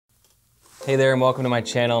Hey there and welcome to my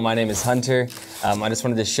channel. My name is Hunter. I just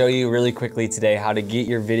wanted to show you really quickly today how to get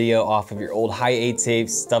your video off of your old Hi8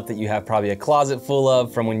 tapes, stuff that you have probably a closet full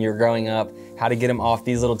of from when you were growing up, how to get them off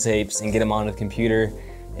these little tapes and get them onto the computer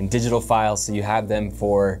in digital files so you have them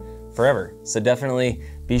for forever. So definitely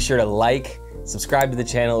be sure to like, subscribe to the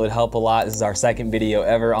channel. It would help a lot. This is our second video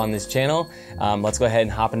ever on this channel. Let's go ahead and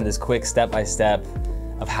hop into this quick step-by-step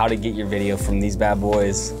of how to get your video from these bad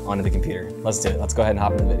boys onto the computer. Let's do it. Let's go ahead and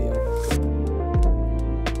hop into the video.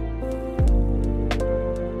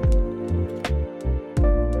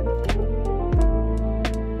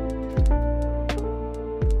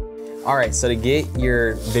 All right, so to get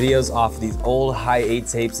your videos off these old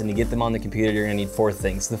Hi8 tapes and to get them on the computer, you're gonna need four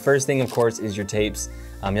things. The first thing, of course, is your tapes.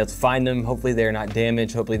 You have to find them. Hopefully they're not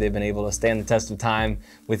damaged. Hopefully they've been able to stand the test of time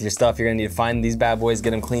with your stuff. You're gonna need to find these bad boys,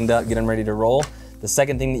 get them cleaned up, get them ready to roll. The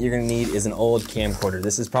second thing that you're gonna need is an old camcorder.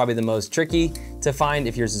 This is probably the most tricky to find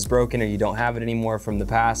if yours is broken or you don't have it anymore from the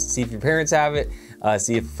past. See if your parents have it.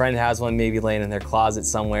 See if a friend has one maybe laying in their closet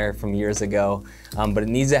somewhere from years ago. But it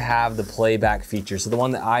needs to have the playback feature. So the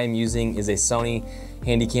one that I am using is a Sony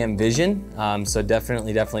Handycam Vision. So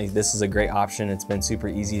definitely, this is a great option. It's been super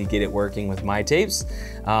easy to get it working with my tapes.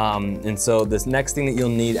 And so this next thing that you'll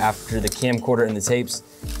need after the camcorder and the tapes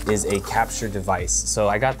is a capture device. So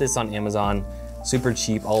I got this on Amazon. Super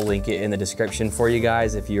cheap. I'll link it in the description for you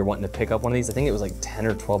guys if you're wanting to pick up one of these. I think it was like 10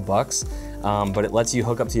 or 12 bucks, but it lets you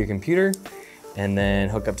hook up to your computer and then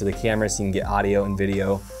hook up to the camera so you can get audio and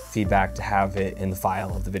video feedback to have it in the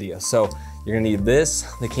file of the video. So you're gonna need this,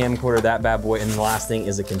 the camcorder, that bad boy, and the last thing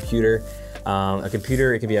is a computer. A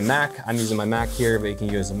computer, it can be a Mac. I'm using my Mac here, but you can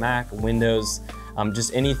use a Mac, Windows,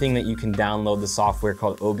 just anything that you can download the software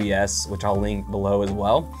called OBS, which I'll link below as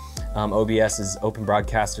well. OBS is open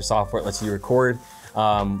broadcaster software. It lets you record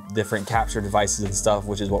different capture devices and stuff,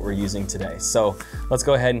 which is what we're using today. So let's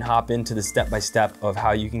go ahead and hop into the step-by-step of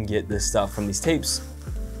how you can get this stuff from these tapes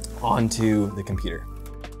onto the computer.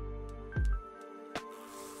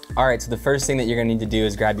 All right, so the first thing that you're gonna need to do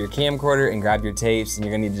is grab your camcorder and grab your tapes, and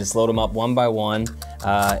you're gonna need to just load them up one by one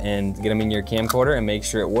and get them in your camcorder and make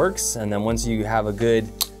sure it works. And then once you have a good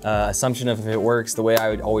assumption of if it works, the way I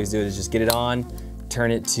would always do it is just get it on, turn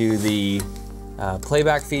it to the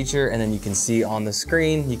playback feature, and then you can see on the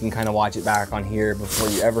screen, you can kind of watch it back on here before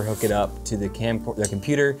you ever hook it up to the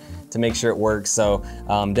computer to make sure it works. So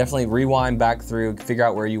definitely rewind back through, figure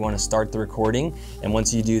out where you want to start the recording. And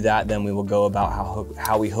once you do that, then we will go about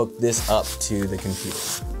how we hook this up to the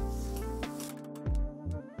computer.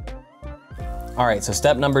 All right, so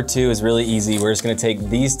step number 2 is really easy. We're just gonna take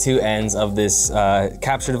these two ends of this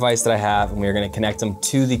capture device that I have, and we're gonna connect them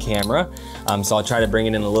to the camera. So I'll try to bring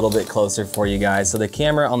it in a little bit closer for you guys. So the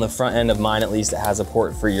camera on the front end of mine, at least, it has a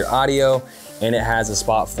port for your audio, and it has a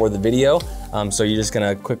spot for the video. So you're just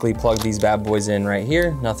gonna quickly plug these bad boys in right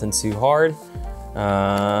here, nothing too hard.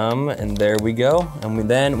 And there we go. And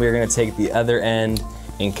then we're gonna take the other end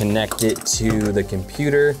and connect it to the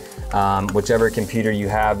computer. Whichever computer you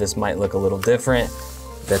have, this might look a little different.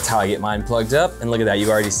 That's how I get mine plugged up. And look at that, you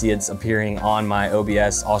already see it's appearing on my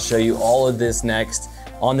OBS. I'll show you all of this next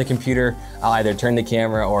on the computer. I'll either turn the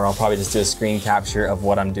camera or I'll probably just do a screen capture of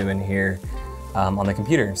what I'm doing here on the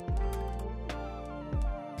computer.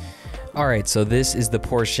 All right, so this is the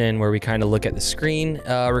portion where we kind of look at the screen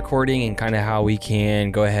recording and kind of how we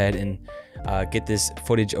can go ahead and get this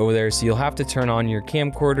footage over there. So you'll have to turn on your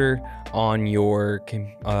camcorder on your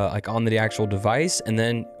like on the actual device, and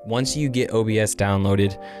then once you get OBS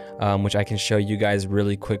downloaded, which I can show you guys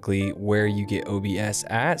really quickly where you get OBS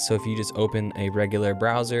at. So if you just open a regular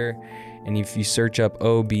browser and if you search up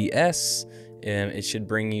OBS, it should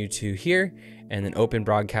bring you to here, and then open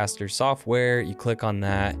broadcaster software, you click on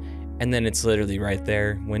that, and then it's literally right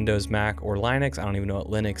there, Windows, Mac, or Linux. I don't even know what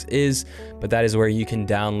Linux is, but that is where you can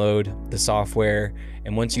download the software.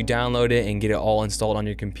 And once you download it and get it all installed on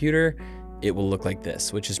your computer, it will look like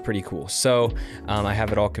this, which is pretty cool. So I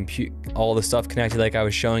have it all the stuff connected like I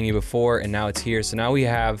was showing you before, and now it's here. So now we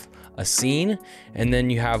have a scene, and then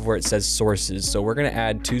you have where it says sources. So we're gonna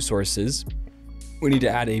add 2 sources. We need to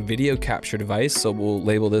add a video capture device. So we'll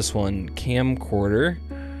label this one camcorder.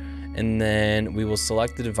 And then we will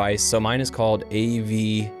select the device. So mine is called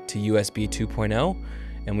AV to USB 2.0,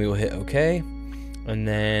 and we will hit OK. And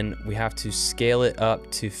then we have to scale it up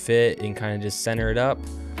to fit and kind of just center it up.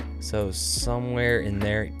 So somewhere in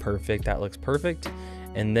there, perfect, that looks perfect.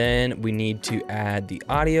 And then we need to add the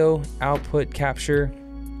audio output capture,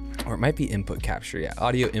 or it might be input capture, yeah,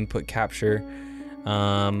 audio input capture.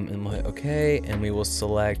 And we'll hit OK, and we will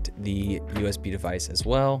select the USB device as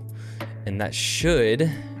well. And that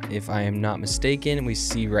should, if I am not mistaken, we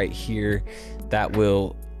see right here, that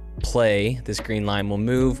will play, this green line will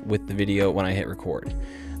move with the video when I hit record.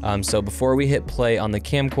 So before we hit play on the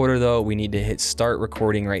camcorder though, we need to hit start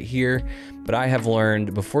recording right here. But I have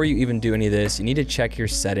learned before you even do any of this, you need to check your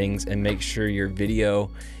settings and make sure your video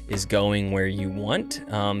is going where you want.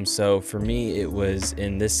 So for me, it was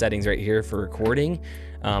in this settings right here for recording.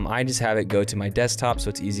 I just have it go to my desktop so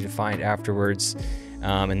it's easy to find afterwards.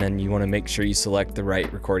 And then you want to make sure you select the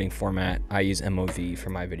right recording format. I use MOV for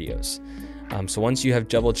my videos. So once you have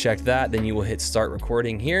double checked that, then you will hit start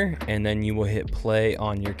recording here, and then you will hit play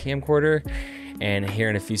on your camcorder. And here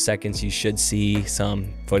in a few seconds, you should see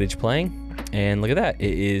some footage playing. And look at that,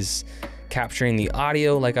 it is capturing the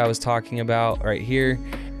audio like I was talking about right here.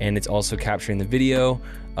 And it's also capturing the video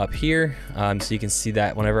up here. So you can see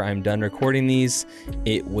that whenever I'm done recording these,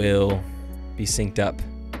 it will be synced up,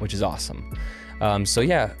 which is awesome. So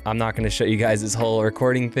yeah, I'm not gonna show you guys this whole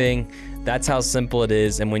recording thing. That's how simple it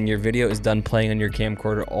is. And when your video is done playing on your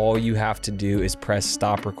camcorder, all you have to do is press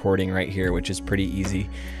stop recording right here, which is pretty easy.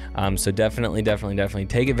 So definitely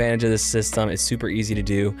take advantage of this system. It's super easy to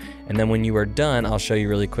do. And then when you are done, I'll show you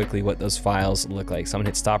really quickly what those files look like. So I'm gonna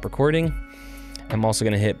hit stop recording. I'm also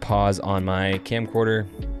gonna hit pause on my camcorder.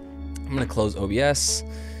 I'm gonna close OBS.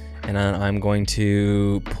 And then I'm going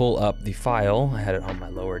to pull up the file. I had it on my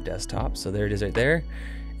lower desktop, so there it is right there.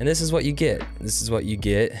 And this is what you get. This is what you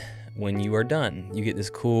get when you are done. You get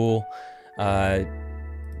this cool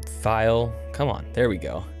file. Come on, there we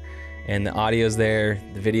go. And the audio's there,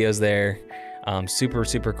 the video's there.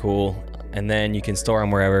 Super cool. And then you can store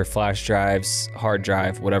them wherever, flash drives, hard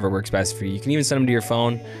drive, whatever works best for you. You can even send them to your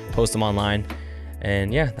phone, post them online.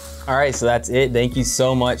 And yeah, all right, so that's it. Thank you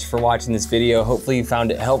so much for watching this video. Hopefully you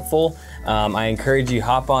found it helpful. I encourage you,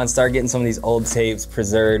 hop on, start getting some of these old tapes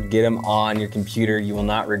preserved, get them on your computer. You will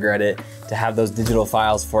not regret it to have those digital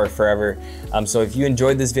files for forever. So if you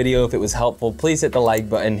enjoyed this video, if it was helpful, please hit the like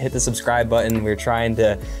button, hit the subscribe button. We're trying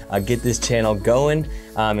to get this channel going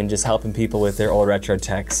and just helping people with their old retro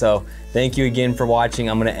tech. So thank you again for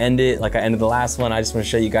watching. I'm gonna end it like I ended the last one. I just wanna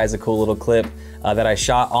show you guys a cool little clip that I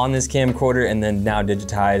shot on this camcorder and then now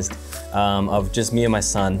digitized of just me and my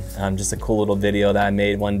son. Just a cool little video that I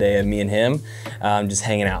made one day of me and him just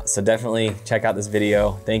hanging out. So definitely check out this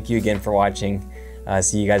video. Thank you again for watching.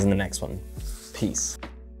 See you guys in the next one. Peace.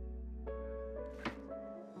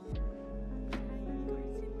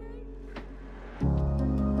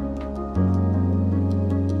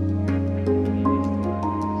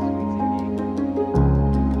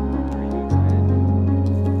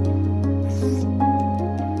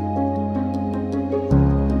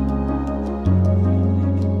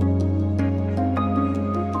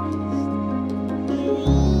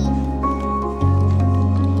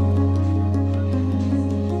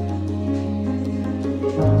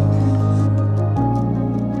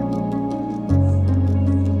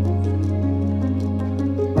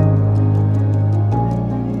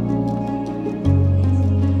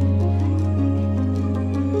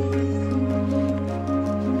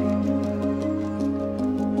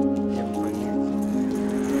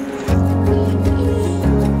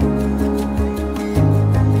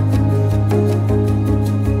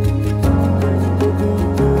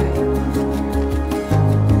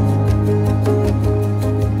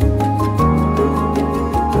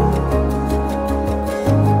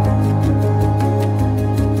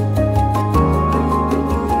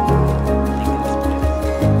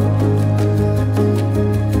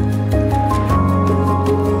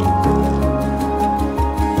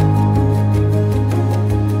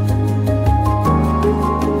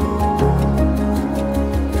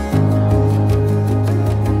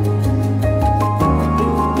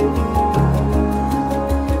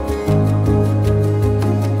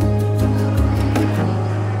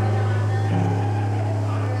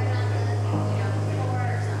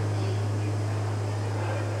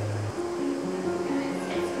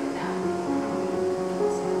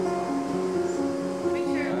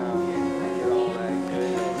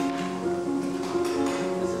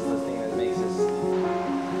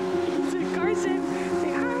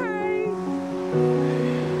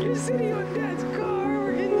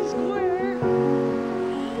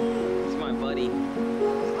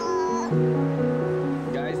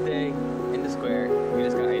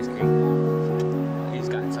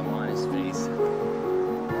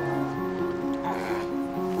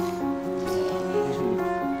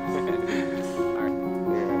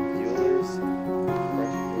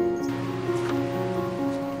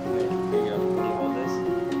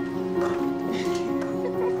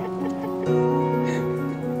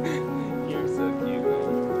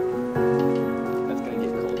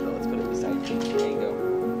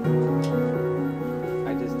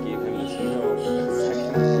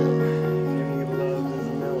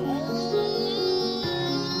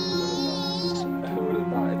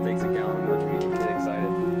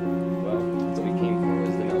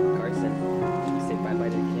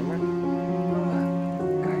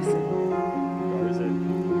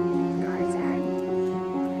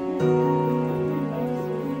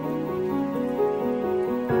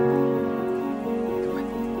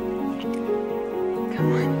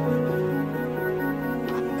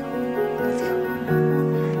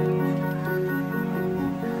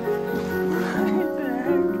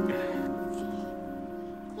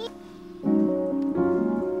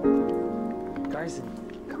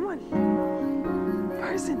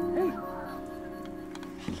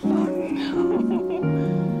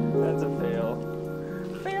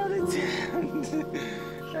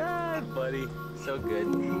 so good.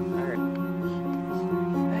 All right.